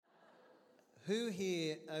Who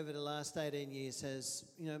here over the last 18 years has,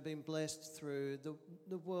 been blessed through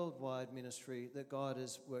the worldwide ministry that God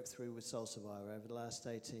has worked through with Soul Survivor over the last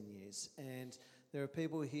 18 years? And there are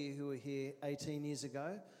people here who were here 18 years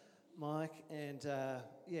ago, Mike, and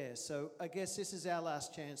so I guess this is our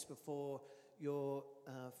last chance before your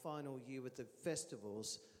final year with the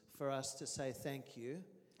festivals for us to say thank you.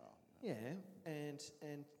 Oh, no. Yeah,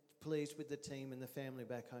 and pleased with the team and the family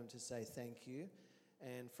back home to say thank you.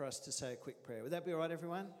 And for us to say a quick prayer. Would that be all right,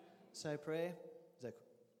 everyone? Say a prayer?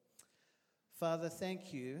 Father,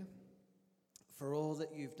 thank you for all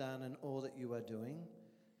that you've done and all that you are doing.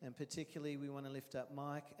 And particularly, we want to lift up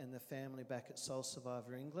Mike and the family back at Soul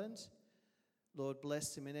Survivor England. Lord,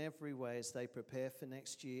 bless them in every way as they prepare for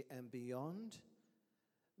next year and beyond.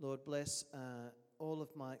 Lord, bless all of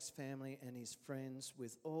Mike's family and his friends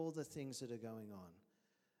with all the things that are going on.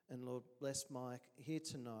 And Lord, bless Mike here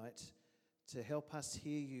tonight to help us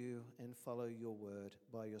hear you and follow your word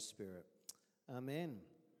by your Spirit. Amen.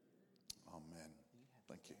 Amen.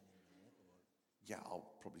 Thank you. Yeah,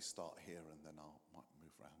 I'll probably start here and then I might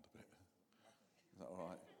move around a bit. Is that all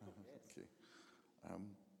right? Thank you.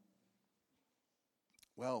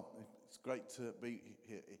 Well, it's great to be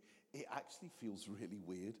here. It actually feels really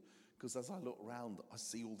weird because as I look around, I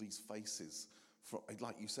see all these faces, from,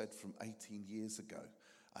 like you said, from 18 years ago.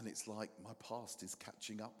 And it's like my past is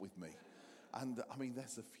catching up with me. And I mean,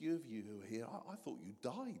 there's a few of you who are here. I thought you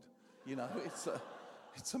died.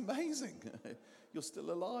 It's amazing. You're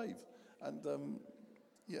still alive. And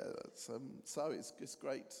so it's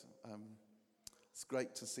great. It's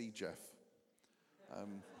great to see Jeff.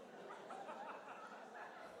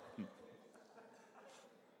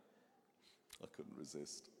 I couldn't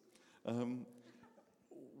resist.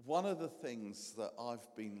 One of the things that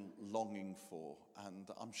I've been longing for, and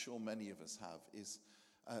I'm sure many of us have, is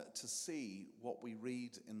to see what we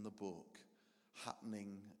read in the book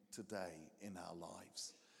happening today in our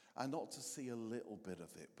lives. And not to see a little bit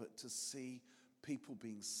of it, but to see people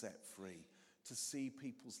being set free, to see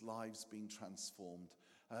people's lives being transformed,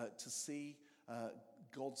 to see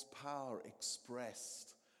God's power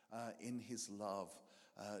expressed in his love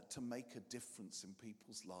to make a difference in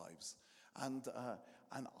people's lives. And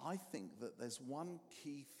I think that there's one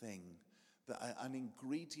key thing, an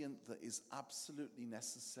ingredient that is absolutely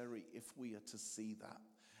necessary if we are to see that.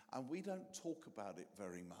 And we don't talk about it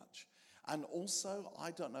very much. And also,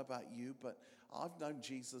 I don't know about you, but I've known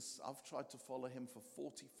Jesus, I've tried to follow him for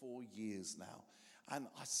 44 years now. And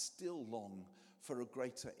I still long for a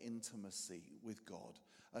greater intimacy with God,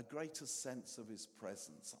 a greater sense of his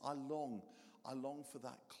presence. I long for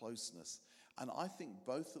that closeness. And I think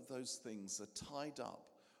both of those things are tied up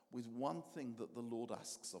with one thing that the Lord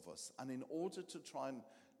asks of us. And in order to try and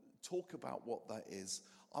talk about what that is,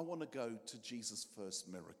 I want to go to Jesus'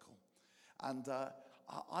 first miracle. And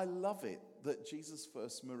I love it that Jesus'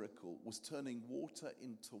 first miracle was turning water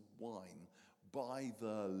into wine by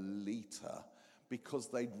the litre because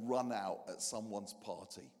they'd run out at someone's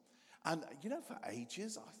party. And, for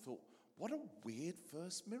ages I thought, what a weird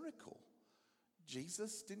first miracle.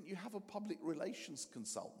 Jesus, didn't you have a public relations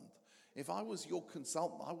consultant? If I was your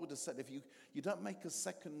consultant, I would have said, if you don't make you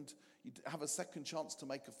have a second chance to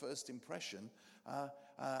make a first impression,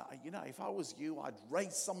 if I was you, I'd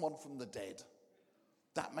raise someone from the dead.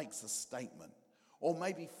 That makes a statement. Or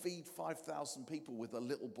maybe feed 5,000 people with a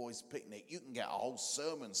little boy's picnic. You can get a whole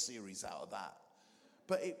sermon series out of that.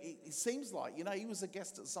 But it seems like, he was a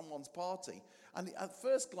guest at someone's party. And at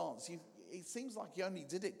first glance, it seems like he only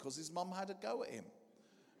did it because his mum had a go at him.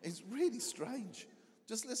 It's really strange.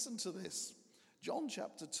 Just listen to this. John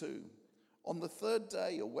chapter 2. On the third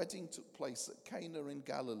day, a wedding took place at Cana in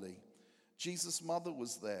Galilee. Jesus' mother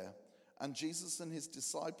was there, and Jesus and his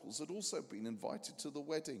disciples had also been invited to the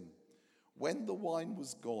wedding. When the wine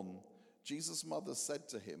was gone, Jesus' mother said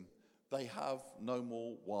to him, "They have no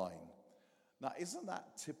more wine." Now, isn't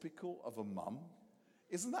that typical of a mum?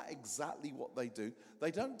 Isn't that exactly what they do?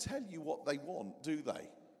 They don't tell you what they want, do they?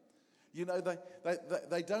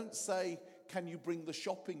 They don't say, "Can you bring the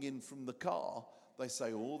shopping in from the car?" They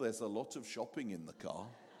say, "Oh, there's a lot of shopping in the car."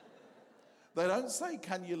 They don't say,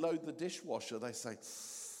 "Can you load the dishwasher?" They say,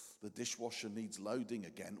 "The dishwasher needs loading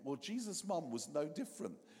again." Well, Jesus' mum was no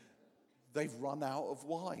different. They've run out of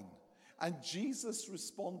wine. And Jesus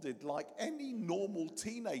responded like any normal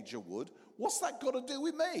teenager would, "What's that got to do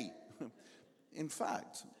with me?" In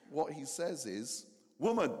fact, what he says is,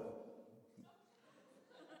 "Woman,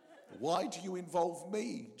 why do you involve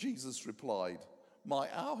me?" Jesus replied, "My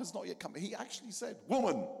hour has not yet come." He actually said,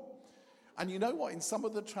 "Woman." And you know what? In some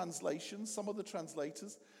of the translations, some of the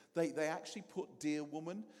translators, they actually put dear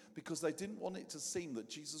woman because they didn't want it to seem that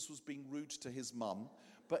Jesus was being rude to his mum.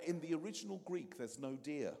 But in the original Greek, there's no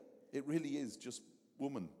dear. It really is just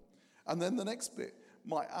woman. And then the next bit,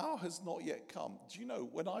 my hour has not yet come. Do you know,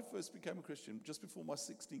 when I first became a Christian, just before my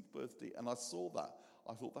 16th birthday, and I saw that,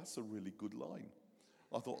 I thought, that's a really good line.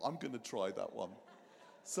 I thought, I'm going to try that one.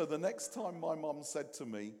 So the next time my mum said to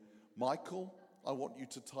me, Michael, I want you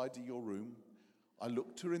to tidy your room, I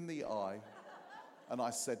looked her in the eye and I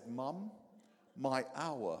said, Mum, my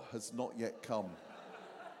hour has not yet come.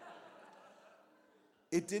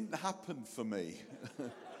 It didn't happen for me.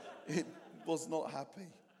 It was not happy.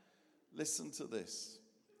 Listen to this.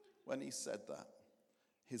 When he said that,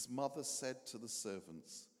 his mother said to the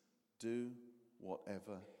servants, do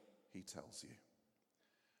whatever he tells you.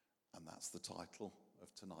 And that's the title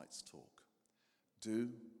of tonight's talk. Do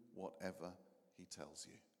whatever he tells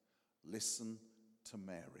you. Listen to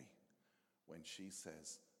Mary when she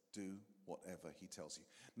says, do whatever he tells you.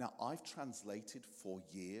 Now, I've translated for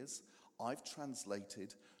years, I've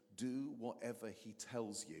translated do whatever he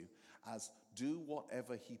tells you as do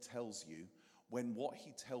whatever he tells you when what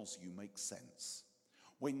he tells you makes sense.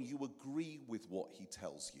 When you agree with what he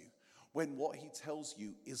tells you. When what he tells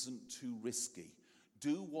you isn't too risky.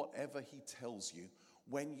 Do whatever he tells you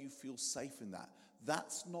when you feel safe in that.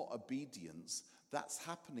 That's not obedience. That's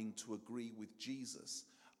happening to agree with Jesus.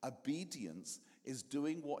 Obedience is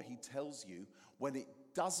doing what he tells you when it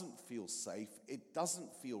doesn't feel safe, it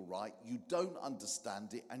doesn't feel right, you don't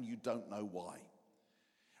understand it, and you don't know why.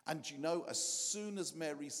 And you know, as soon as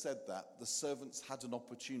Mary said that, the servants had an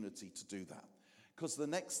opportunity to do that. Because the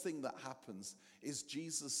next thing that happens is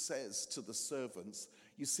Jesus says to the servants,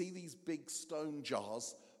 you see these big stone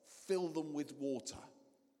jars, fill them with water.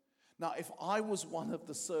 Now, if I was one of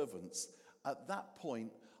the servants, at that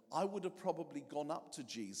point, I would have probably gone up to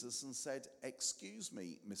Jesus and said, excuse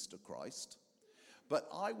me, Mr. Christ, but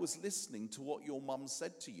I was listening to what your mum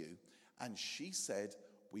said to you, and she said,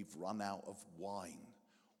 we've run out of wine.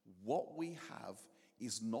 What we have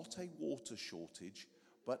is not a water shortage,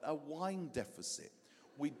 but a wine deficit.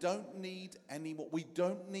 We don't need any more. We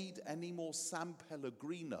don't need any more San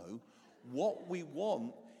Pellegrino. What we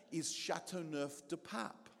want is Chateauneuf de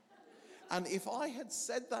Pape. And if I had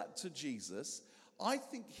said that to Jesus, I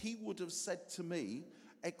think he would have said to me,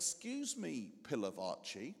 excuse me,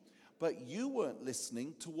 Pilavachi, but you weren't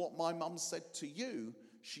listening to what my mum said to you.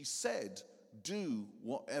 She said, do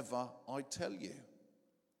whatever I tell you.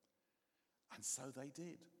 And so they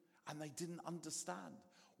did. And they didn't understand.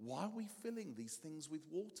 Why are we filling these things with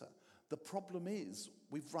water? The problem is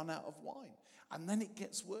we've run out of wine. And then it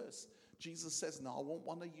gets worse. Jesus says, now I want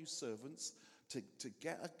one of you servants to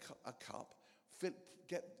get a cup,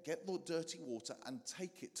 get the dirty water and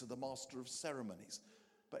take it to the master of ceremonies.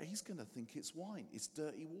 But he's going to think it's wine. It's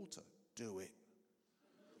dirty water. Do it.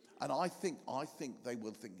 And I think they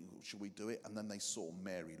were thinking, should we do it? And then they saw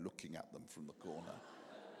Mary looking at them from the corner.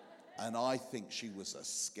 And I think she was a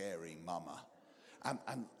scary mama.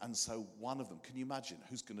 And so one of them, can you imagine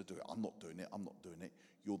who's going to do it? I'm not doing it.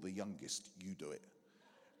 You're the youngest. You do it.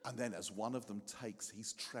 And then as one of them takes,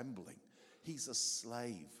 he's trembling. He's a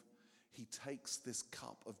slave. He takes this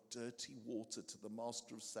cup of dirty water to the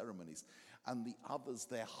master of ceremonies. And the others,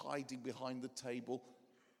 they're hiding behind the table.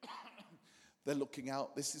 They're looking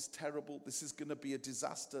out. This is terrible. This is going to be a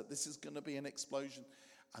disaster. This is going to be an explosion.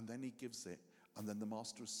 And then he gives it. And then the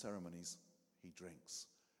master of ceremonies, he drinks.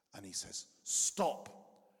 And he says, stop.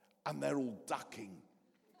 And they're all ducking.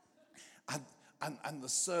 And the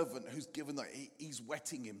servant who's given that, he's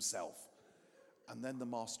wetting himself. And then the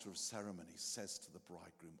master of ceremonies says to the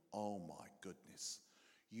bridegroom, oh my goodness,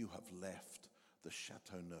 you have left the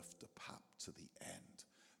Chateauneuf de Pape to the end.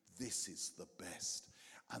 This is the best.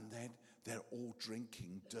 And then they're all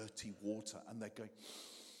drinking dirty water. And they're going,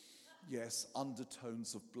 yes,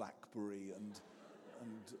 undertones of blackberry and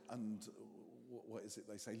what is it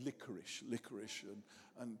they say? Licorice.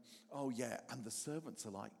 And oh yeah, and the servants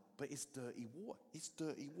are like, but it's dirty water. It's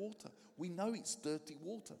dirty water. We know it's dirty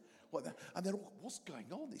water. And they're all, what's going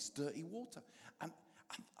on? It's dirty water. And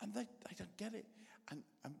they don't get it.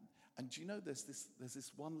 And do you know there's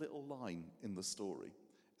this one little line in the story,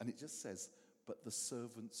 and it just says, but the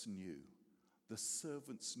servants knew. The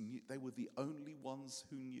servants knew. They were the only ones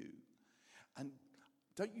who knew. And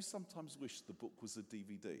don't you sometimes wish the book was a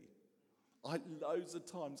DVD? Loads of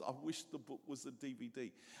times I wish the book was a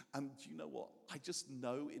DVD. And do you know what? I just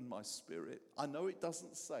know in my spirit. I know it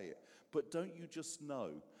doesn't say it, but don't you just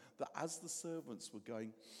know that as the servants were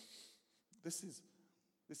going, this is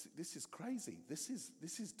This is crazy. This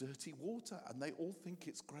is dirty water, and they all think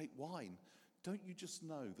it's great wine. Don't you just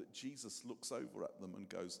know that Jesus looks over at them and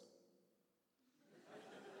goes,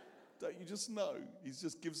 don't you just know? He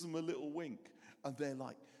just gives them a little wink. And they're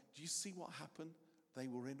like, do you see what happened? They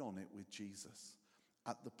were in on it with Jesus.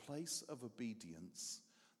 At the place of obedience,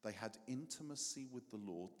 they had intimacy with the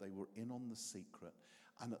Lord. They were in on the secret.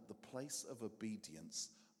 And at the place of obedience,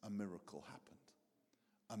 a miracle happened.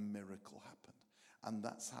 A miracle happened. And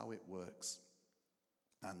that's how it works.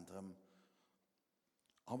 And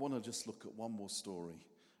I want to just look at one more story,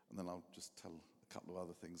 and then I'll just tell a couple of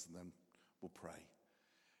other things, and then we'll pray.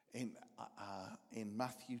 In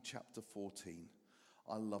Matthew chapter 14,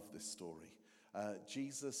 I love this story.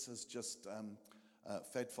 Jesus has just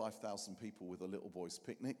fed 5,000 people with a little boy's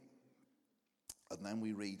picnic. And then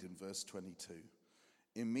we read in verse 22,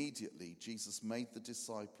 immediately Jesus made the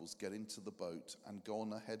disciples get into the boat and go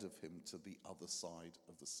on ahead of him to the other side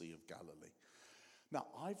of the Sea of Galilee. Now,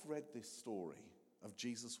 I've read this story of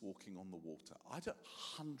Jesus walking on the water. I did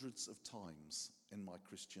hundreds of times in my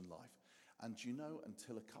Christian life. And you know,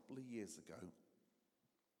 until a couple of years ago,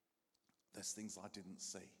 there's things I didn't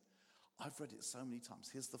see. I've read it so many times.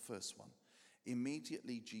 Here's the first one.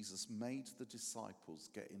 Immediately, Jesus made the disciples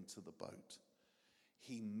get into the boat.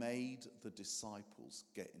 He made the disciples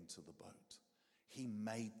get into the boat. He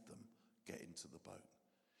made them get into the boat.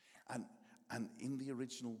 And in the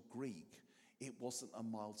original Greek, it wasn't a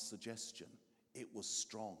mild suggestion. It was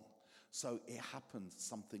strong. So it happened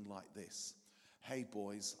something like this. Hey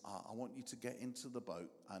boys, I want you to get into the boat,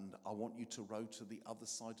 and I want you to row to the other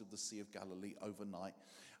side of the Sea of Galilee overnight.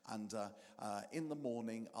 And in the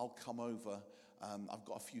morning, I'll come over. I've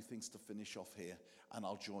got a few things to finish off here, and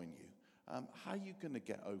I'll join you. How are you going to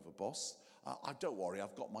get over, boss? Don't worry,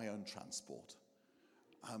 I've got my own transport.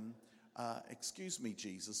 Excuse me,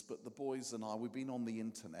 Jesus, but the boys and I, we've been on the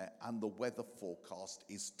internet, and the weather forecast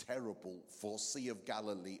is terrible for Sea of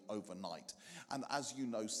Galilee overnight. And as you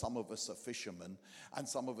know, some of us are fishermen, and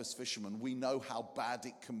some of us fishermen, we know how bad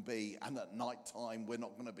it can be, and at night time, we're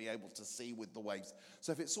not going to be able to see with the waves.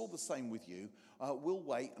 So if it's all the same with you, we'll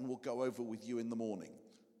wait, and we'll go over with you in the morning.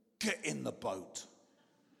 Get in the boat.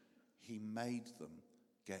 He made them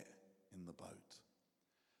get in the boat.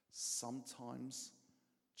 Sometimes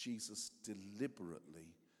Jesus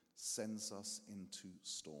deliberately sends us into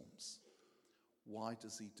storms. Why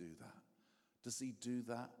does he do that? Does he do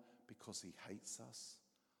that because he hates us?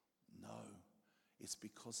 No. It's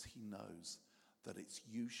because he knows that it's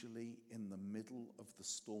usually in the middle of the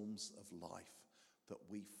storms of life that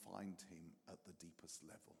we find him at the deepest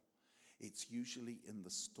level. It's usually in the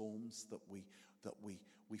storms that we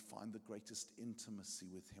find the greatest intimacy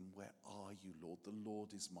with him. Where are you, Lord? The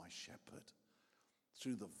Lord is my shepherd.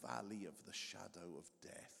 Through the valley of the shadow of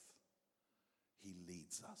death, he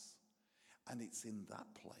leads us. And it's in that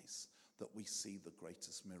place that we see the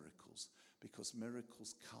greatest miracles, because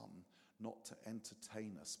miracles come not to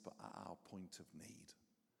entertain us, but at our point of need.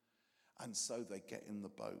 And so they get in the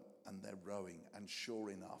boat and they're rowing, and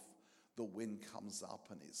sure enough, the wind comes up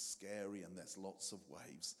and it's scary and there's lots of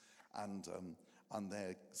waves, and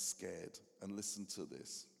they're scared. And listen to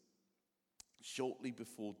this. Shortly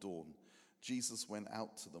before dawn, Jesus went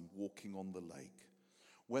out to them walking on the lake.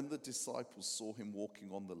 When the disciples saw him walking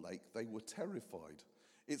on the lake, they were terrified.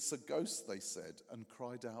 It's a ghost, they said, and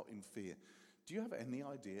cried out in fear. Do you have any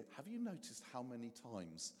idea? Have you noticed how many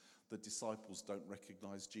times the disciples don't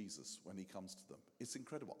recognize Jesus when he comes to them? It's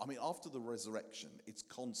incredible. I mean, after the resurrection, it's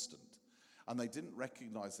constant. And they didn't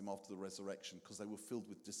recognize him after the resurrection because they were filled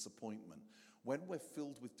with disappointment. When we're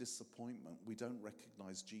filled with disappointment, we don't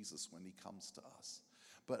recognize Jesus when he comes to us.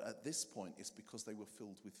 But at this point, it's because they were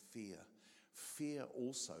filled with fear. Fear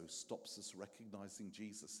also stops us recognizing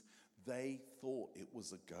Jesus. They thought it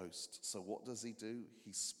was a ghost. So what does he do?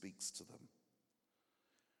 He speaks to them.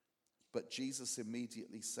 But Jesus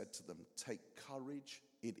immediately said to them, "Take courage,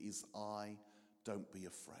 it is I, don't be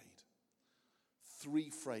afraid."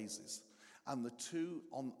 3 phrases. And the two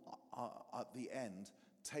at the end,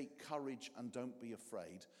 take courage and don't be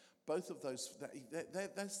afraid. Both of those,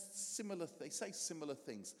 they're similar. They say similar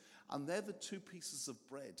things. And they're the 2 pieces of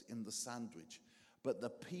bread in the sandwich. But the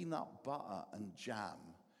peanut butter and jam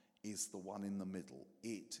is the one in the middle.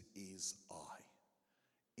 It is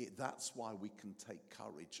I. That's why we can take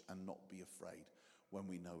courage and not be afraid when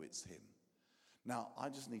we know it's him. Now, I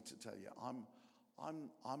just need to tell you,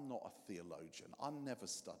 I'm not a theologian. I've never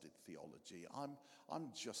studied theology.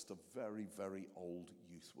 I'm just a very, very old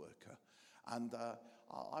youth worker. And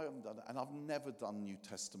I haven't done it, and I've never done New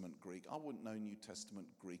Testament Greek. I wouldn't know New Testament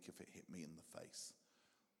Greek if it hit me in the face.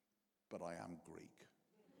 But I am Greek.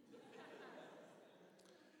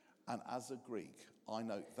 And as a Greek, I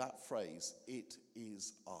know that phrase, it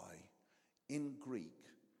is I. In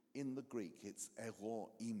the Greek, it's ego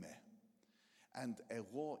ime. And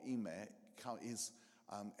ego ime is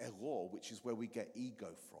ego, which is where we get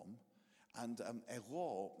ego from. And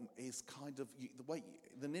ego is kind of,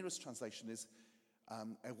 the nearest translation is,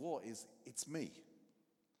 ego is, it's me.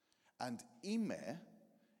 And ime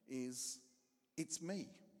is, it's me.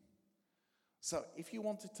 So if you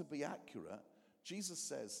wanted to be accurate, Jesus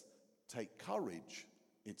says, take courage,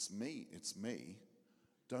 it's me,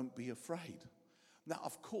 don't be afraid. Now,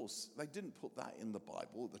 of course, they didn't put that in the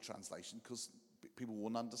Bible, the translation, because people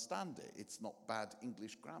won't understand it. It's not bad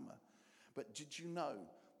English grammar. But did you know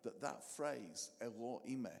that phrase, ego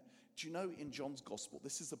ime, do you know in John's Gospel,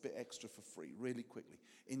 this is a bit extra for free, really quickly.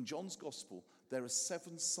 In John's Gospel, there are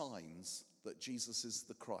 7 signs that Jesus is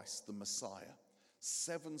the Christ, the Messiah.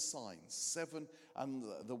 7 signs, 7, and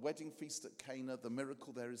the wedding feast at Cana, the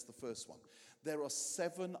miracle there is the first one. There are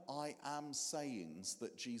 7 I am sayings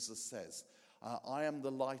that Jesus says. I am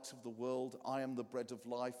the light of the world, I am the bread of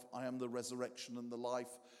life, I am the resurrection and the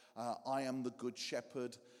life, I am the good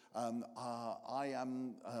shepherd, I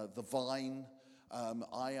am the vine,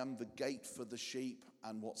 I am the gate for the sheep,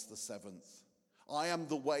 and what's the 7th? I am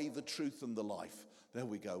the way, the truth, and the life. There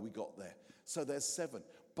we go, we got there. So there's 7.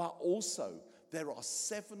 But also, there are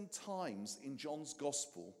 7 times in John's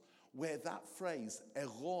Gospel where that phrase,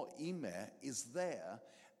 ego ime, is there,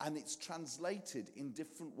 and it's translated in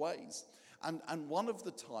different ways. And one of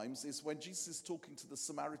the times is when Jesus is talking to the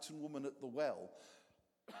Samaritan woman at the well,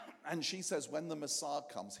 and she says, when the Messiah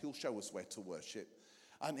comes, he'll show us where to worship.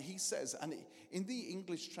 And he says, and in the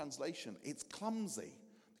English translation, it's clumsy,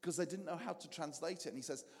 because they didn't know how to translate it. And he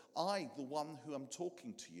says, I, the one who am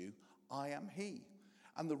talking to you, I am he.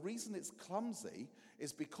 And the reason it's clumsy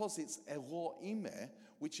is because it's ego ime,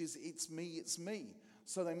 which is it's me.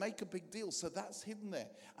 So they make a big deal. So that's hidden there.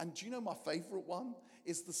 And do you know my favorite one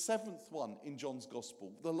is the 7th one in John's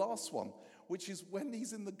Gospel, the last one, which is when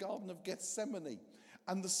he's in the Garden of Gethsemane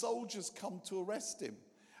and the soldiers come to arrest him.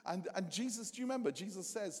 And Jesus, do you remember? Jesus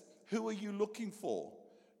says, who are you looking for?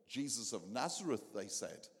 Jesus of Nazareth, they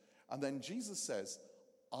said. And then Jesus says,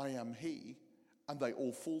 I am he. And they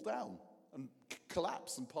all fall down and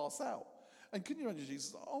collapse and pass out. And can you imagine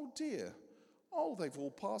Jesus? Oh dear. Oh, they've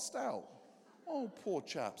all passed out. Oh, poor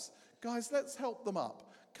chaps. Guys, let's help them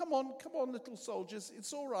up. Come on, little soldiers.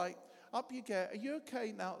 It's all right. Up you get. Are you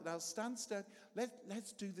okay now? Now stand still.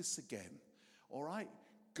 Let's do this again. All right?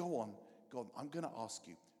 Go on. I'm going to ask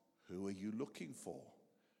you, who are you looking for?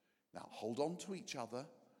 Now, hold on to each other.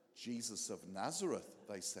 Jesus of Nazareth,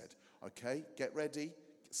 they said. Okay, get ready.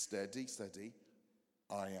 Steady.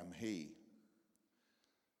 I am he.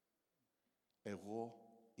 Ego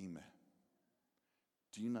ime.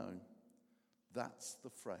 Do you know, that's the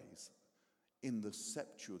phrase in the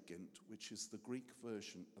Septuagint, which is the Greek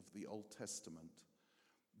version of the Old Testament,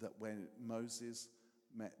 that when Moses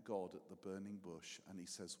met God at the burning bush and he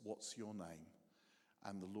says, what's your name?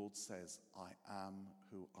 And the Lord says, I am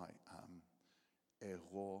who I am.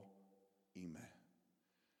 Ego ime.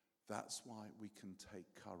 That's why we can take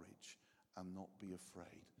courage and not be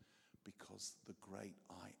afraid, because the great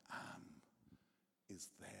I am is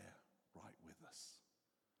there right with us.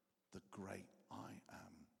 The great I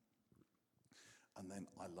am. And then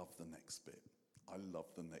I love the next bit.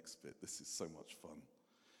 This is so much fun.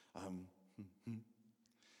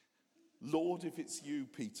 Lord, if it's you,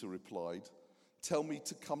 Peter replied, tell me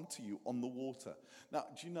to come to you on the water. Now,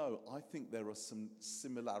 do you know, I think there are some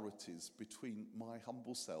similarities between my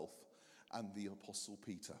humble self and the Apostle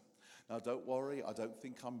Peter. Now, don't worry, I don't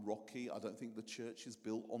think I'm Rocky. I don't think the church is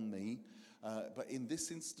built on me. But in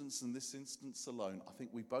this instance and this instance alone, I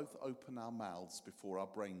think we both open our mouths before our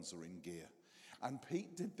brains are in gear. And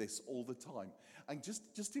Pete did this all the time. And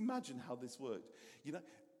just imagine how this worked. You know,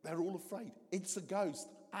 they're all afraid. It's a ghost.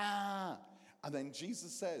 Ah! And then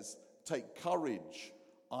Jesus says, take courage.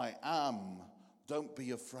 I am. Don't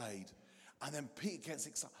be afraid. And then Pete gets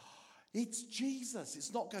excited. It's Jesus.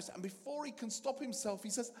 It's not ghost. And before he can stop himself, he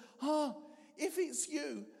says, if it's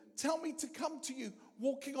you, tell me to come to you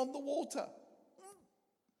walking on the water.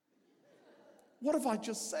 What have I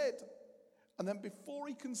just said? And then before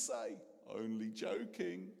he can say, only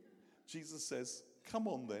joking, Jesus says, come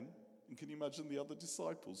on then. And can you imagine the other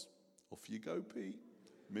disciples? Off you go, Pete.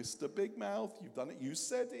 Mr. Big Mouth, you've done it. You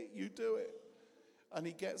said it, you do it. And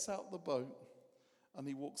he gets out the boat and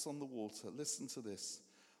he walks on the water. Listen to this.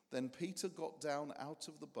 Then Peter got down out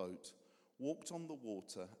of the boat, walked on the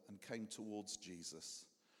water, and came towards Jesus.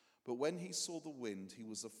 But when he saw the wind, he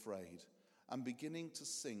was afraid, and beginning to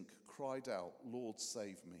sink, cried out, Lord,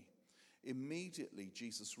 save me. Immediately,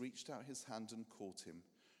 Jesus reached out his hand and caught him.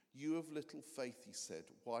 "You of little faith," he said,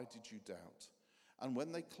 "why did you doubt?" And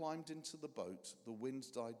when they climbed into the boat, the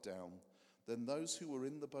wind died down. Then those who were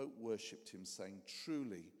in the boat worshipped him, saying,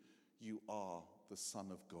 "Truly, you are the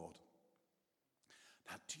Son of God."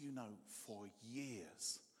 Now, do you know, for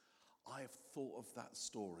years, I have thought of that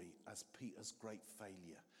story as Peter's great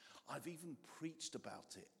failure. I've even preached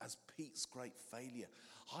about it as Pete's great failure.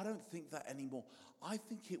 I don't think that anymore. I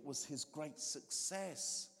think it was his great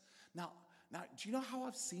success. Now, do you know how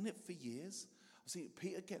I've seen it for years? I've seen it.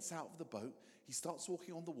 Peter gets out of the boat. He starts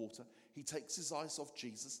walking on the water. He takes his eyes off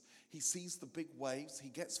Jesus. He sees the big waves. He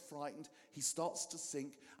gets frightened. He starts to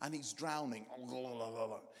sink and he's drowning.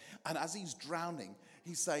 And as he's drowning,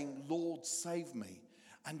 he's saying, "Lord, save me."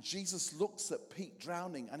 And Jesus looks at Pete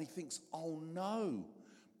drowning and he thinks, "Oh no,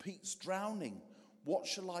 Pete's drowning. What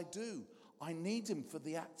shall I do? I need him for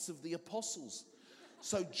the Acts of the Apostles."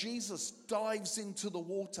 So Jesus dives into the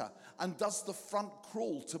water and does the front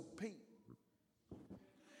crawl to Pete.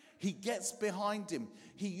 He gets behind him.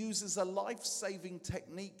 He uses a life-saving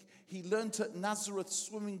technique he learned at Nazareth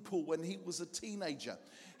swimming pool when he was a teenager.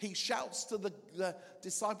 He shouts to the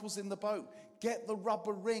disciples in the boat, "Get the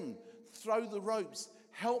rubber ring, throw the ropes,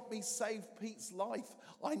 help me save Pete's life.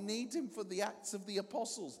 I need him for the Acts of the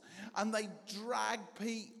Apostles." And they drag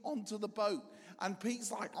Pete onto the boat. And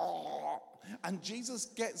Pete's like, "Oh." And Jesus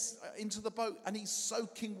gets into the boat and he's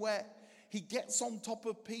soaking wet. He gets on top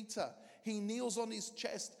of Peter. He kneels on his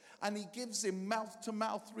chest and he gives him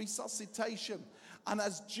mouth-to-mouth resuscitation. And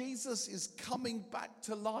as Jesus is coming back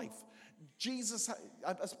to life,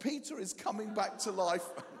 as Peter is coming back to life,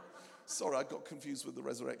 sorry, I got confused with the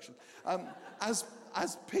resurrection. As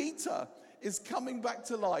Peter is coming back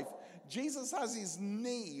to life, Jesus has his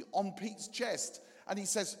knee on Pete's chest and he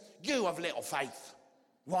says, "You of little faith,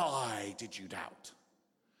 why did you doubt?"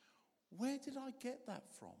 Where did I get that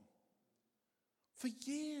from? For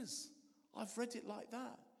years, I've read it like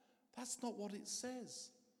that. That's not what it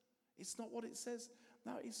says. It's not what it says.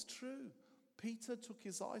 Now, it's true. Peter took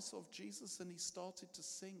his eyes off Jesus and he started to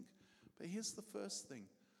sink. But here's the first thing.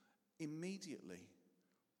 Immediately,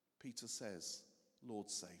 Peter says, "Lord,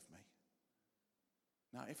 save me."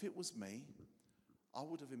 Now, if it was me, I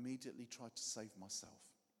would have immediately tried to save myself.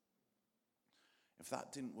 If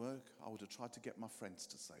that didn't work, I would have tried to get my friends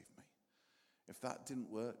to save me. If that didn't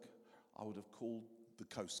work, I would have called the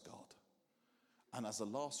Coast Guard. And as a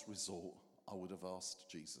last resort, I would have asked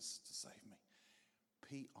Jesus to save me.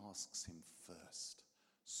 Pete asks him first,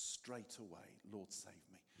 straight away, "Lord, save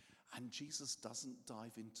me." And Jesus doesn't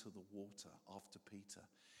dive into the water after Peter.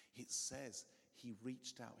 It says he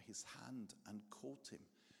reached out his hand and caught him.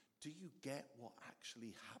 Do you get what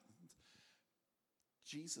actually happened?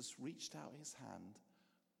 Jesus reached out his hand,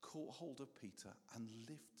 caught hold of Peter and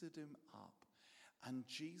lifted him up. And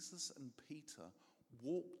Jesus and Peter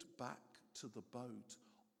walked back to the boat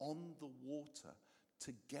on the water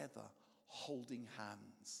together, holding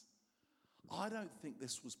hands. I don't think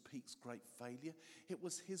this was Pete's great failure. It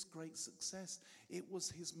was his great success. It was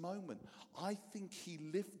his moment. I think he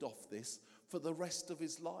lived off this for the rest of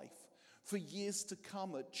his life, for years to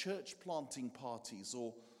come at church planting parties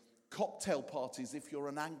or cocktail parties if you're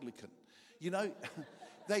an Anglican. You know,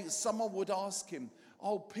 someone would ask him,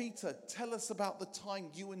 "Oh, Peter, tell us about the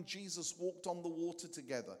time you and Jesus walked on the water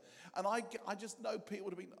together." And I just know Peter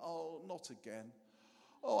would have been, "Oh, not again.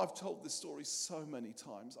 Oh, I've told this story so many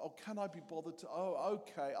times. Oh, can I be bothered to? Oh,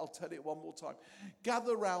 okay, I'll tell it one more time.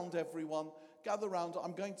 Gather round, everyone. Gather round.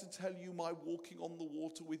 I'm going to tell you my walking on the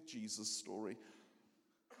water with Jesus story."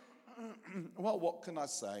 Well, what can I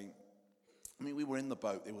say? I mean, we were in the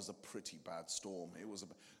boat. It was a pretty bad storm.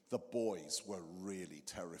 The boys were really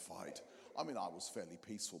terrified. I mean, I was fairly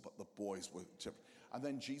peaceful, but the boys were terrified. And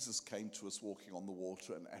then Jesus came to us walking on the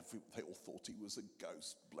water, and they all thought he was a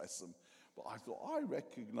ghost, bless them. But I thought, I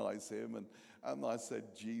recognize him. And I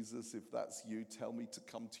said, "Jesus, if that's you, tell me to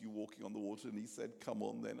come to you walking on the water." And he said, "Come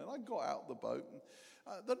on then." And I got out the boat.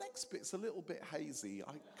 And the next bit's a little bit hazy.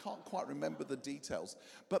 I can't quite remember the details.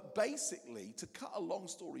 But basically, to cut a long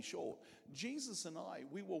story short, Jesus and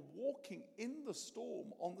we were walking in the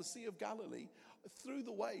storm on the Sea of Galilee through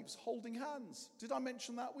the waves, holding hands. Did I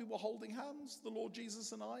mention that? We were holding hands, the Lord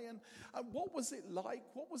Jesus and I. And what was it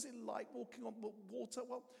like? What was it like walking on the water?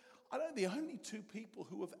 Well, I know the only two people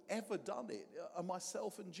who have ever done it are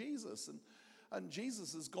myself and Jesus. And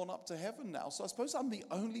Jesus has gone up to heaven now. So I suppose I'm the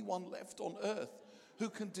only one left on earth who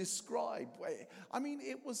can describe. I mean,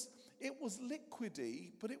 it was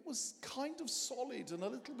liquidy, but it was kind of solid and a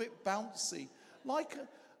little bit bouncy, like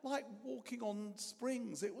like walking on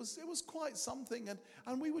springs. It was quite something.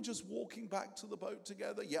 And we were just walking back to the boat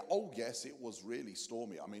together. Yeah, oh yes, it was really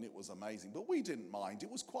stormy. I mean, it was amazing. But we didn't mind.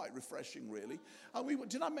 It was quite refreshing, really. And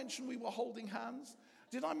did I mention we were holding hands?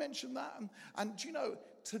 Did I mention that? And do you know,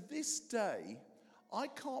 to this day, I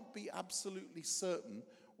can't be absolutely certain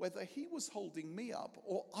whether he was holding me up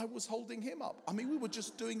or I was holding him up. I mean, we were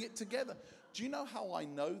just doing it together. Do you know how I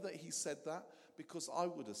know that he said that? Because I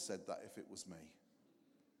would have said that if it was me.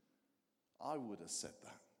 I would have said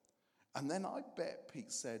that. And then I bet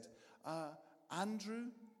Pete said, Andrew,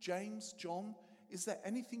 James, John, is there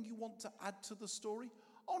anything you want to add to the story?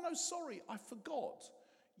 Oh, no, sorry, I forgot.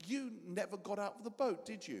 You never got out of the boat,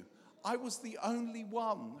 did you? I was the only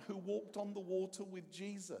one who walked on the water with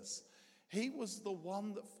Jesus. He was the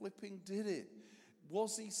one that flipping did it.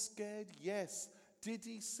 Was he scared? Yes. Did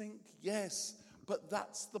he sink? Yes. But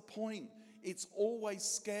that's the point. It's always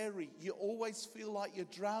scary. You always feel like you're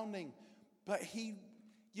drowning. But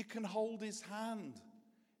you can hold his hand.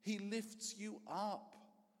 He lifts you up.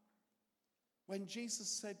 When Jesus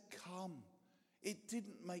said, come, it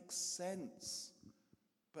didn't make sense.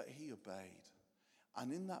 But he obeyed.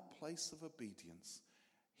 And in that place of obedience,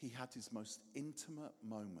 he had his most intimate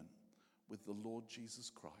moment with the Lord Jesus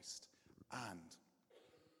Christ and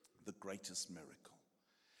the greatest miracle.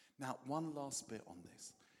 Now, one last bit on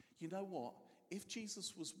this. You know what? If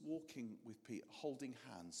Jesus was walking with Peter, holding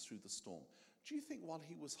hands through the storm, do you think while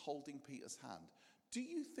he was holding Peter's hand, do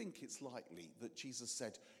you think it's likely that Jesus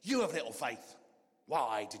said, you have little faith,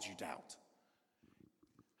 why did you doubt?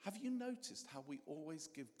 Have you noticed how we always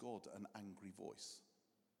give God an angry voice?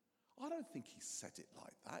 I don't think he said it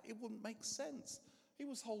like that. It wouldn't make sense. He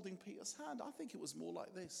was holding Peter's hand. I think it was more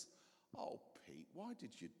like this. Oh, Pete, why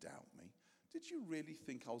did you doubt me? Did you really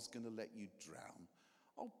think I was going to let you drown?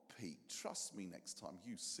 Oh, Pete, trust me next time,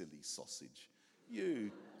 you silly sausage.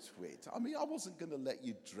 You twit. I mean, I wasn't going to let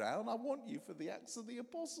you drown. I want you for the Acts of the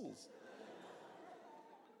Apostles.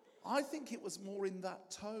 I think it was more in that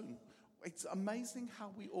tone. It's amazing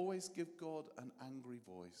how we always give God an angry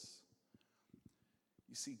voice.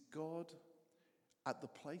 You see, God, at the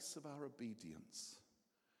place of our obedience,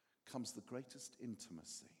 comes the greatest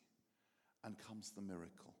intimacy and comes the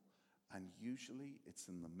miracle. And usually it's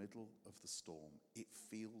in the middle of the storm. It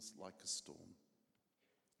feels like a storm.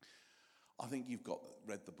 I think you've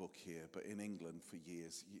read the book here, but in England for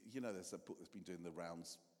years, you know, there's a book that's been doing the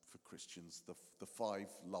rounds for Christians, the 5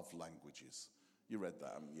 love languages. You read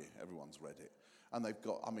that, haven't you? Everyone's read it. And they've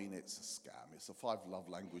got, I mean, it's a scam. It's the 5 love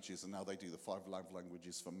languages, and now they do the 5 love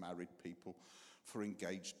languages for married people, for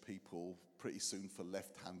engaged people, pretty soon for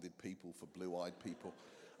left-handed people, for blue-eyed people.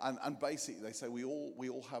 And basically they say we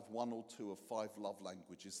all have 1 or 2 of 5 love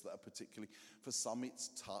languages that are particularly, for some it's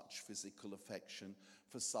touch, physical affection,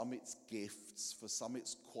 for some it's gifts, for some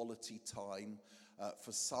it's quality time,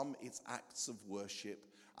 for some it's acts of worship,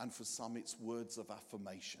 and for some it's words of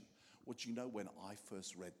affirmation. Well, do you know, when I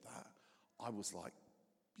first read that, I was like,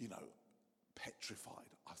 you know,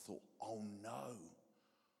 petrified. I thought, oh no,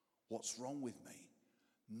 what's wrong with me?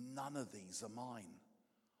 None of these are mine.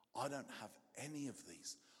 I don't have any of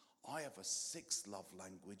these. I have a 6th love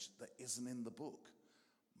language that isn't in the book.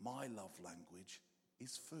 My love language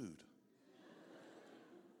is food.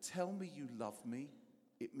 Tell me you love me,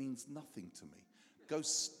 it means nothing to me. Go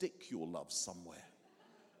stick your love somewhere.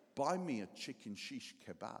 Buy me a chicken shish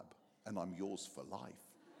kebab and I'm yours for life.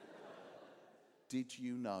 Did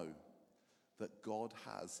you know that God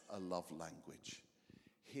has a love language?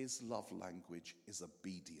 His love language is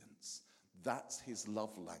obedience. That's his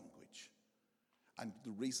love language. And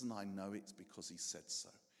the reason I know it's because he said so.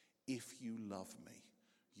 If you love me,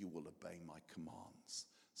 you will obey my commands,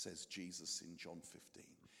 says Jesus in John 15.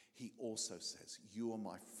 He also says, you are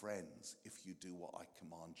my friends if you do what I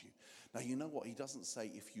command you. Now, you know what? He doesn't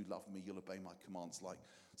say, if you love me, you'll obey my commands like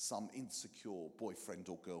some insecure boyfriend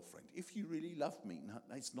or girlfriend. If you really love me, no,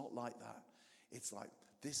 it's not like that. It's like,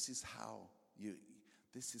 this is how,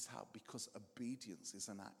 because obedience is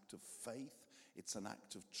an act of faith, it's an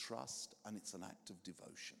act of trust, and it's an act of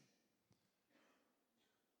devotion.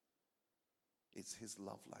 It's his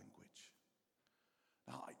love language.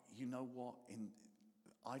 Now, you know what?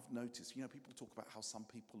 I've noticed, you know, people talk about how some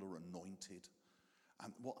people are anointed.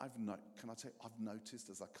 And what I've noticed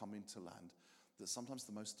as I come into land, that sometimes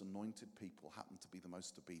the most anointed people happen to be the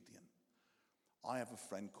most obedient. I have a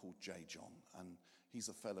friend called J. John, and he's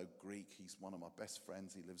a fellow Greek. He's one of my best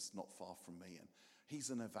friends. He lives not far from me, and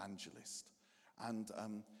he's an evangelist. And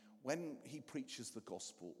when he preaches the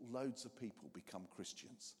gospel, loads of people become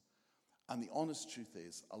Christians. And the honest truth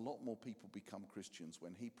is, a lot more people become Christians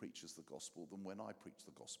when he preaches the gospel than when I preach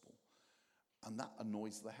the gospel. And that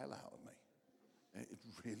annoys the hell out of me. It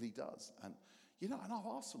really does. And, and I've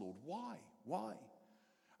asked the Lord, why? Why?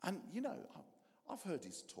 And, I've heard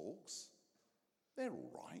his talks. They're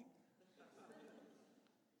all right.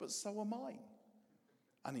 But so are mine.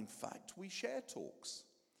 And in fact, we share talks.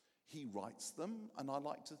 He writes them, and I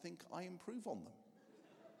like to think I improve on them.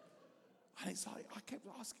 And it's like, I kept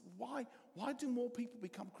asking, why do more people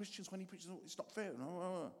become Christians when he preaches? It's not fair.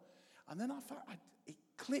 And then I found, it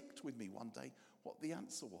clicked with me one day what the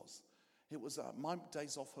answer was. It was my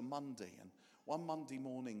days off a Monday, and one Monday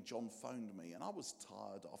morning, John phoned me, and I was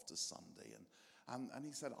tired after Sunday, and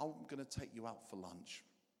he said, I'm going to take you out for lunch.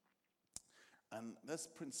 And there's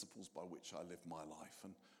principles by which I live my life,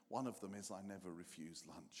 and one of them is I never refuse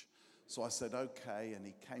lunch. So I said, okay, and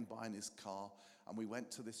he came by in his car, and we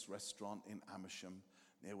went to this restaurant in Amersham,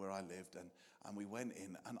 near where I lived, and we went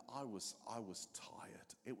in, and I was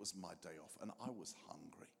tired. It was my day off, and I was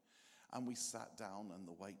hungry. And we sat down, and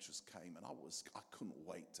the waitress came, and I couldn't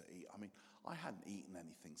wait to eat. I mean, I hadn't eaten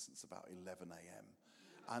anything since about 11 a.m.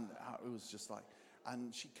 And it was just like,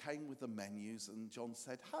 and she came with the menus, and John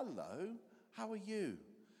said, hello, how are you?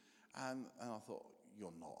 And I thought,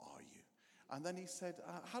 you're not, are you? And then he said,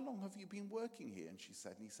 how long have you been working here? And she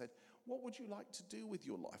said, and he said, what would you like to do with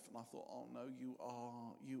your life? And I thought, oh no, you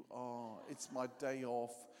are. It's my day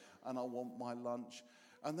off, and I want my lunch.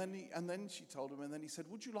 And then she told him, and then he said,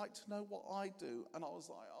 would you like to know what I do? And I was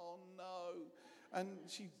like, oh no. And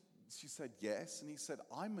she said, yes. And he said,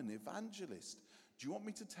 I'm an evangelist. Do you want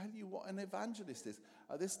me to tell you what an evangelist is?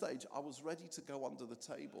 At this stage, I was ready to go under the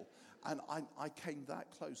table. And I came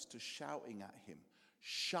that close to shouting at him,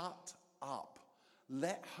 shut up.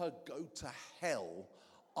 Let her go to hell.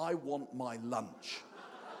 I want my lunch.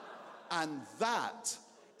 And that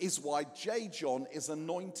is why J. John is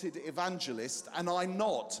anointed evangelist and I'm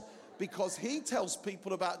not. Because he tells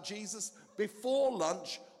people about Jesus before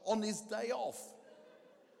lunch on his day off.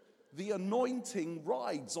 The anointing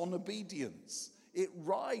rides on obedience. It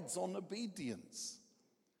rides on obedience.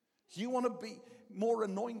 If you want to be more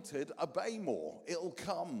anointed, obey more. It'll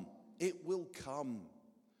come. It will come.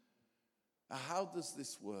 Now, how does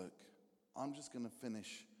this work? I'm just going to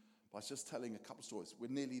finish by just telling a couple stories. We're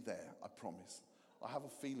nearly there, I promise. I have a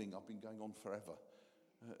feeling I've been going on forever.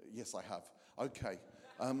 Yes, I have. Okay.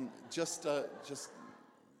 Just,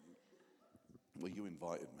 well, you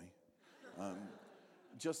invited me.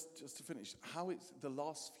 Just to finish, how it's the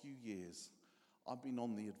last few years, I've been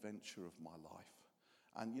on the adventure of my life.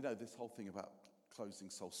 And, this whole thing about closing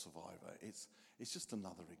Soul Survivor, it's just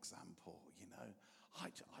another example,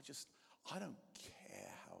 I don't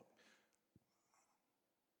care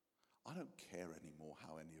I don't care anymore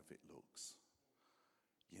how any of it looks.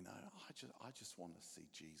 I just want to see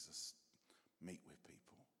Jesus meet with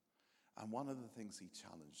people. And one of the things he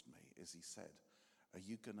challenged me is he said, are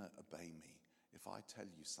you going to obey me? If I tell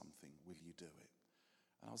you something, will you do it?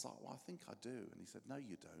 And I was like, well, I think I do. And he said, no,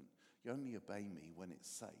 you don't. You only obey me when it's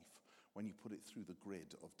safe, when you put it through the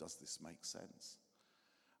grid of does this make sense?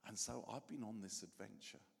 And so I've been on this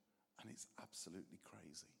adventure, and it's absolutely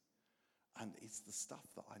crazy. And it's the stuff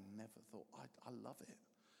that I never thought, I love it.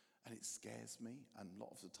 And it scares me, and a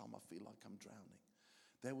lot of the time I feel like I'm drowning.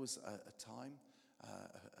 There was a time,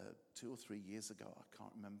 2 or 3 years ago, I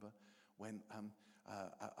can't remember, when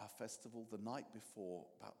our festival, the night before,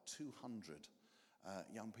 about 200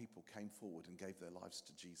 young people came forward and gave their lives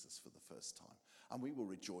to Jesus for the first time. And we were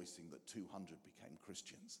rejoicing that 200 became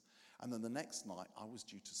Christians. And then the next night, I was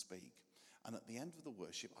due to speak. And at the end of the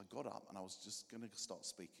worship, I got up and I was just going to start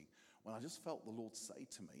speaking when I just felt the Lord say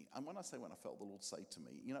to me, and when I say when I felt the Lord say to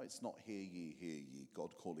me, it's not hear ye,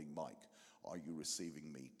 God calling Mike, are you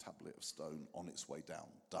receiving me, tablet of stone on its way down,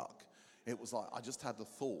 duck. It was like, I just had the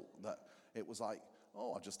thought that, it was like,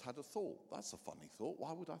 oh, I just had a thought. That's a funny thought.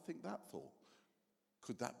 Why would I think that thought?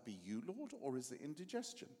 Could that be you, Lord, or is it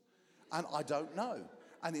indigestion? And I don't know.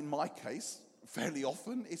 And in my case, fairly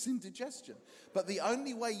often, it's indigestion. But the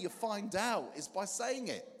only way you find out is by saying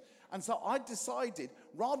it. And so I decided,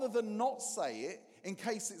 rather than not say it, in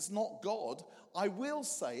case it's not God, I will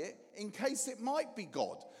say it in case it might be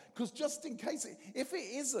God. Because just in case, if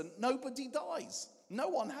it isn't, nobody dies. No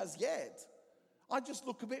one has yet. I just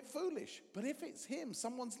look a bit foolish. But if it's him,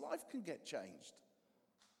 someone's life can get changed.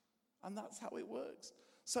 And that's how it works.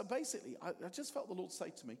 So basically, I just felt the Lord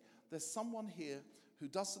say to me, there's someone here who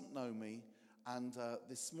doesn't know me. And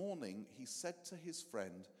this morning, he said to his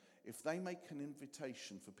friend, if they make an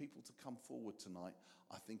invitation for people to come forward tonight,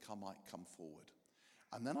 I think I might come forward.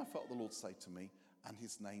 And then I felt the Lord say to me, and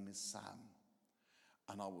his name is Sam.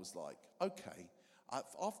 And I was like, okay.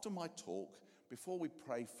 After my talk, before we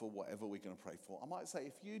pray for whatever we're going to pray for, I might say,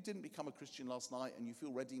 if you didn't become a Christian last night and you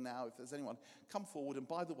feel ready now, if there's anyone, come forward. And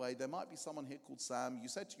by the way, there might be someone here called Sam. You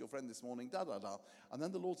said to your friend this morning, da-da-da. And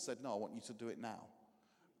then the Lord said, no, I want you to do it now.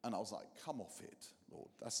 And I was like, come off it, Lord.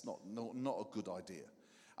 That's not a good idea.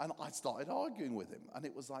 And I started arguing with him. And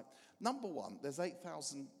it was like, number one, there's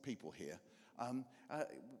 8,000 people here.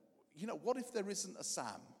 What if there isn't a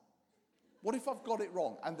Sam? What if I've got it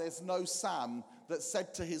wrong and there's no Sam that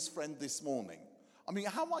said to his friend this morning? I mean,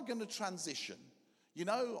 how am I going to transition?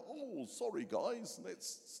 Oh, sorry, guys,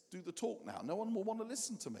 let's do the talk now. No one will want to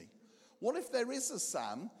listen to me. What if there is a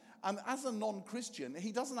Sam, and as a non-Christian,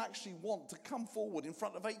 he doesn't actually want to come forward in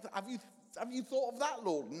front of 8? Have you thought of that,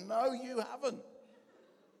 Lord? No, you haven't.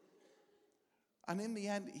 And in the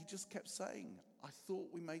end, he just kept saying, I thought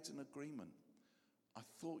we made an agreement. I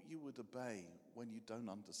thought you would obey when you don't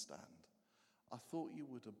understand. I thought you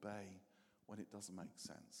would obey when it doesn't make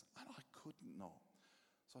sense. And I couldn't not.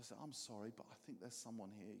 So I said, I'm sorry, but I think there's someone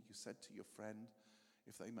here. You said to your friend,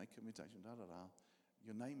 if they make an invitation,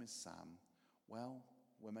 your name is Sam. Well,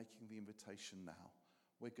 we're making the invitation now.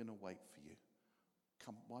 We're going to wait for you.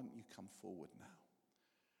 Why don't you come forward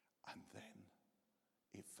now? And then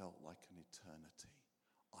it felt like an eternity.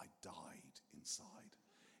 I died inside.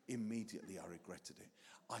 Immediately I regretted it.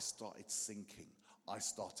 I started sinking. I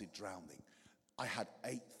started drowning. I had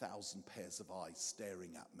 8,000 pairs of eyes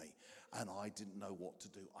staring at me, and I didn't know what to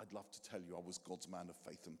do. I'd love to tell you I was God's man of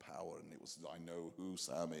faith and power, and it was, I know who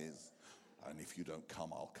Sam is, and if you don't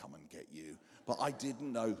come, I'll come and get you. But I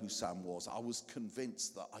didn't know who Sam was. I was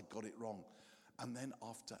convinced that I got it wrong. And then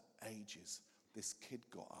after ages, this kid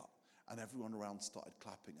got up, and everyone around started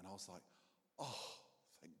clapping, and I was like, oh,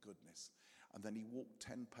 thank goodness. And then he walked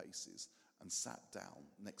 10 paces and sat down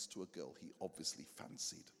next to a girl he obviously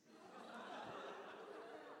fancied.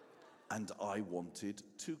 And I wanted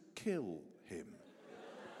to kill him.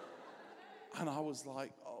 And I was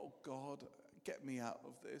like, oh God, get me out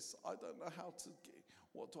of this. I don't know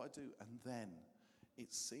what do I do? And then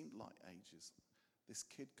it seemed like ages. This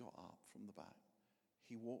kid got up from the back.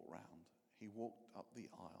 He walked round, he walked up the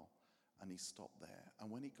aisle, and he stopped there.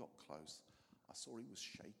 And when he got close, I saw he was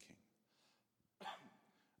shaking.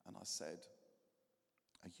 And I said,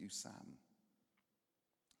 are you Sam?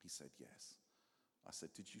 He said, yes. I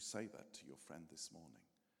said, did you say that to your friend this morning?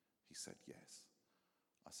 He said, yes.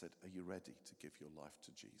 I said, are you ready to give your life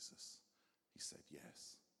to Jesus? He said,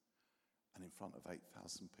 yes. And in front of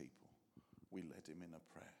 8,000 people, we led him in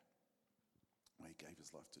a prayer where he gave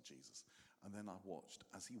his life to Jesus. And then I watched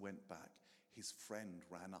as he went back, his friend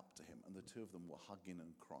ran up to him, and the two of them were hugging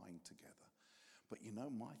and crying together. But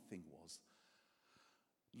my thing was,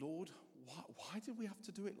 Lord, why did we have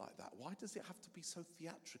to do it like that? Why does it have to be so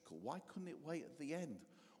theatrical? Why couldn't it wait at the end?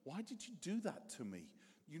 Why did you do that to me?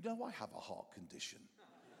 You know I have a heart condition.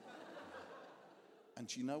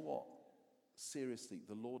 And you know what? Seriously,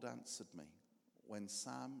 the Lord answered me. When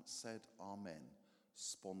Sam said amen,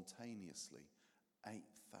 spontaneously,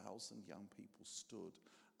 8,000 young people stood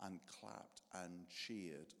and clapped and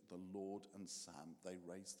cheered the Lord and Sam. They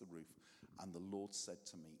raised the roof. And the Lord said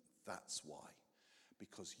to me, that's why.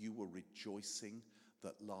 Because you were rejoicing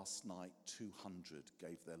that last night 200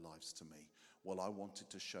 gave their lives to me. Well, I wanted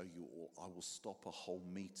to show you all. I will stop a whole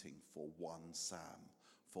meeting for one Sam.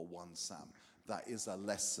 For one Sam. That is a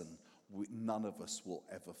lesson none of us will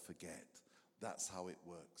ever forget. That's how it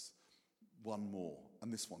works. One more.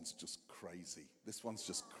 And this one's just crazy. This one's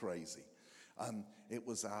just crazy. It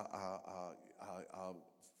was our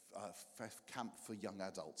camp for young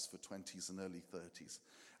adults for 20s and early 30s.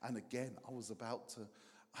 And again,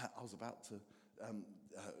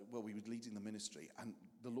 we were leading the ministry, and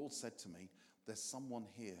the Lord said to me, there's someone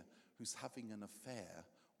here who's having an affair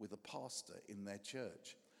with a pastor in their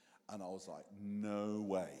church. And I was like, no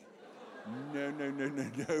way. No,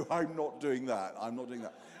 I'm not doing that.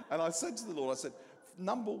 And I said to the Lord, I said,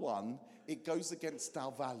 number one, it goes against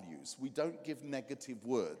our values. We don't give negative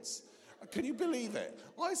words. Can you believe it?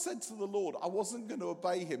 I said to the Lord, I wasn't going to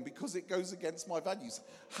obey him because it goes against my values.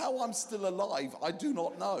 How I'm still alive, I do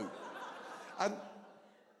not know.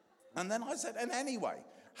 And then I said, and anyway,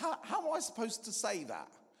 how am I supposed to say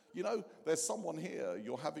that? There's someone here,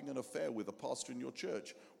 you're having an affair with a pastor in your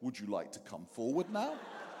church. Would you like to come forward now?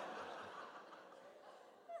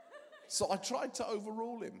 So I tried to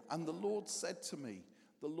overrule him. And the Lord said to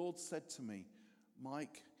me,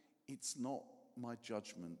 Mike, it's not my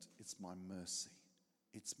judgment, it's my mercy.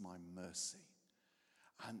 It's my mercy.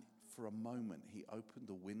 And for a moment, he opened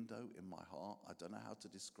a window in my heart. I don't know how to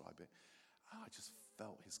describe it. I just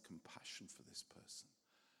felt his compassion for this person.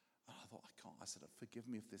 And I thought, I said, forgive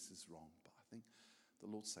me if this is wrong, but I think the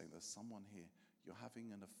Lord's saying, there's someone here, you're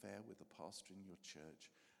having an affair with a pastor in your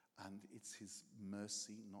church, and it's his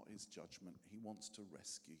mercy, not his judgment. He wants to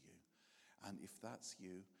rescue you. And if that's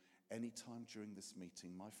you, anytime during this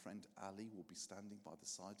meeting, my friend Ali will be standing by the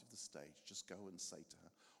side of the stage. Just go and say to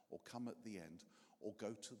her, or come at the end, or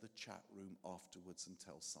go to the chat room afterwards and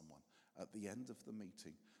tell someone. At the end of the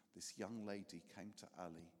meeting, this young lady came to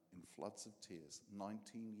Ali in floods of tears,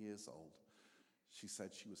 19 years old. She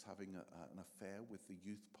said she was having an affair with the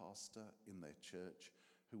youth pastor in their church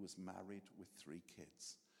who was married with 3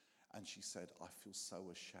 kids. And she said, I feel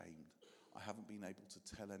so ashamed. I haven't been able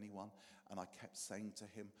to tell anyone. And I kept saying to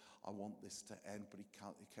him, I want this to end. But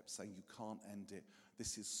he kept saying, you can't end it.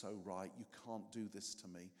 This is so right. You can't do this to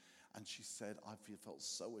me. And she said, I felt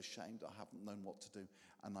so ashamed. I haven't known what to do.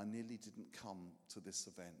 And I nearly didn't come to this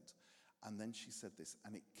event. And then she said this,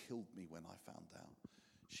 and it killed me when I found out.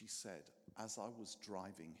 She said, as I was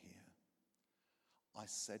driving here, I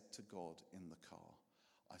said to God in the car,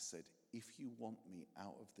 I said, if you want me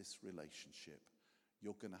out of this relationship,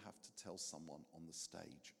 you're going to have to tell someone on the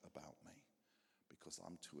stage about me, because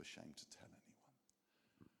I'm too ashamed to tell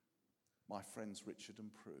anyone. My friends Richard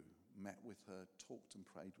and Prue met with her, talked and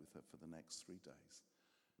prayed with her for the next 3 days.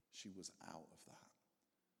 She was out of that.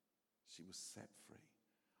 She was set free.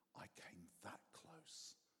 I came that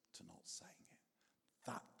close to not saying it,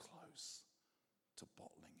 that close to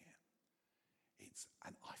bottling it.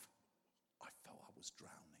 And I felt I was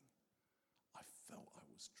drowning. I felt I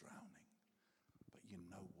was drowning. But you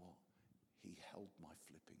know what? He held my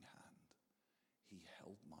flipping hand. He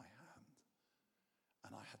held my hand.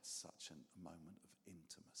 And I had such a moment of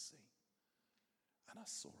intimacy. And I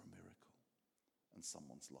saw a miracle. And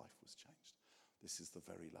someone's life was changed. This is the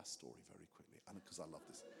very last story, very quickly, and because I love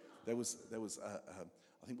this. There was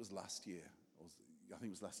I think it was last year.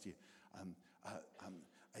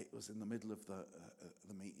 It was in the middle of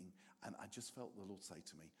the meeting, and I just felt the Lord say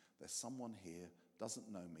to me, there's someone here,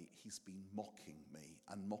 doesn't know me, he's been mocking me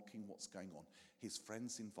and mocking what's going on. His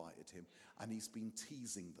friends invited him, and he's been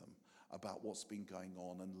teasing them about what's been going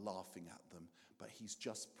on and laughing at them, but he's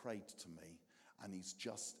just prayed to me, and he's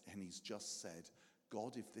just said,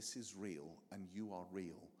 God, if this is real and you are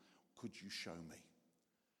real, could you show me?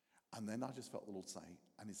 And then I just felt the Lord say,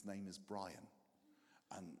 and his name is Brian.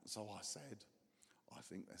 And so I said, I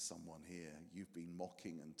think there's someone here. You've been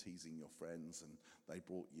mocking and teasing your friends, and they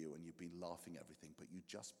brought you, and you've been laughing everything, but you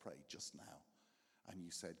just prayed just now. And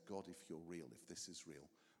you said, God, if you're real, if this is real,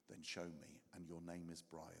 then show me. And your name is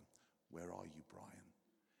Brian. Where are you, Brian?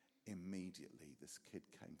 Immediately, this kid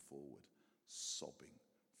came forward, sobbing,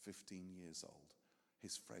 15 years old.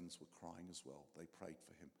 His friends were crying as well. They prayed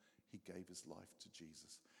for him. He gave his life to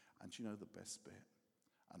Jesus. And you know the best bit?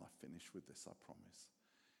 And I finish with this, I promise.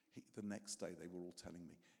 The next day, they were all telling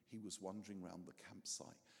me, he was wandering around the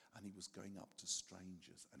campsite, and he was going up to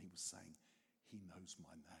strangers, and he was saying, he knows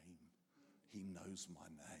my name. He knows my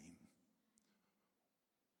name.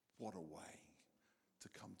 What a way to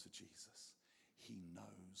come to Jesus. He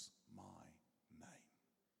knows my name.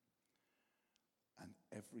 And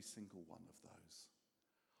every single one of those,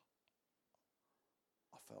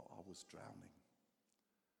 I felt I was drowning.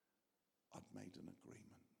 I'd made an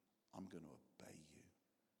agreement. I'm going to obey you.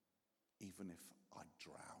 Even if I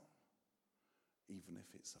drown, even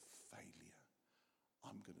if it's a failure,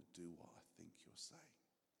 I'm going to do what I think you're saying.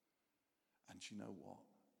 And you know what?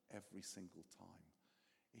 Every single time,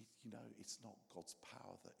 it's not God's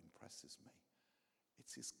power that impresses me.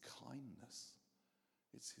 It's his kindness.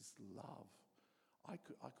 It's his love. I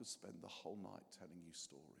could spend the whole night telling you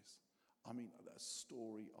stories. I mean,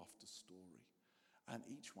 story after story. And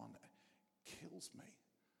each one kills me.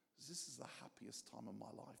 This is the happiest time of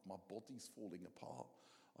my life. My body's falling apart.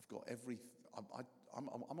 I've got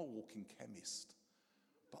I'm a walking chemist.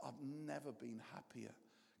 But I've never been happier,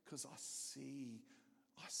 because I see,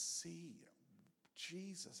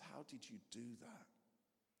 Jesus, how did you do that?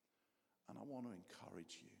 And I want to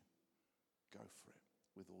encourage you, go for it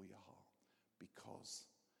with all your heart, because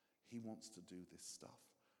he wants to do this stuff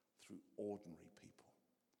through ordinary people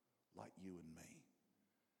like you and me.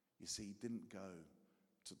 You see, he didn't go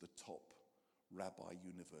to the top rabbi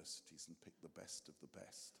universities and pick the best of the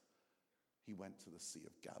best. He went to the Sea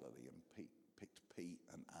of Galilee and picked Pete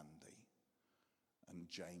and Andy and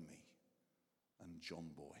Jamie and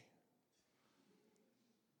John Boy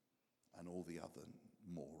and all the other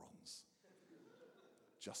morons,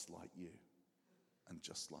 just like you and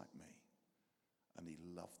just like me. And he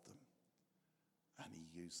loved them, and he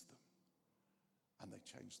used them, and they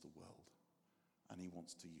changed the world. And he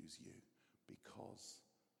wants to use you, because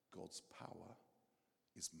God's power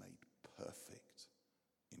is made perfect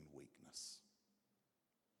in weakness.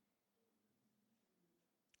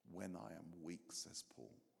 When I am weak, says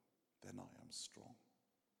Paul, then I am strong.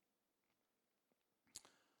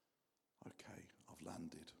 Okay, I've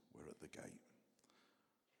landed. We're at the gate.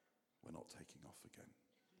 We're not taking off again.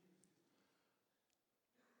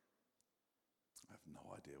 I have no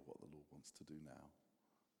idea what the Lord wants to do now.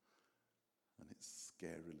 And it's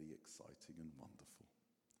scarily exciting and wonderful.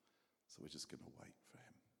 So we're just going to wait for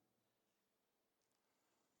him.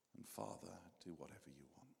 And Father, do whatever you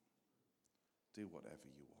want. Do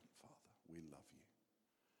whatever you want, Father. We love you.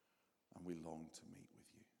 And we long to meet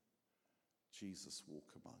with you. Jesus,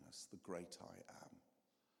 walk among us, the great I am.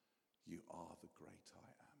 You are the great I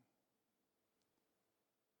am.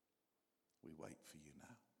 We wait for you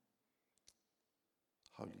now.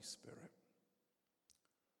 Holy Spirit,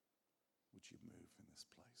 would you move in this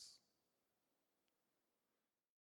place?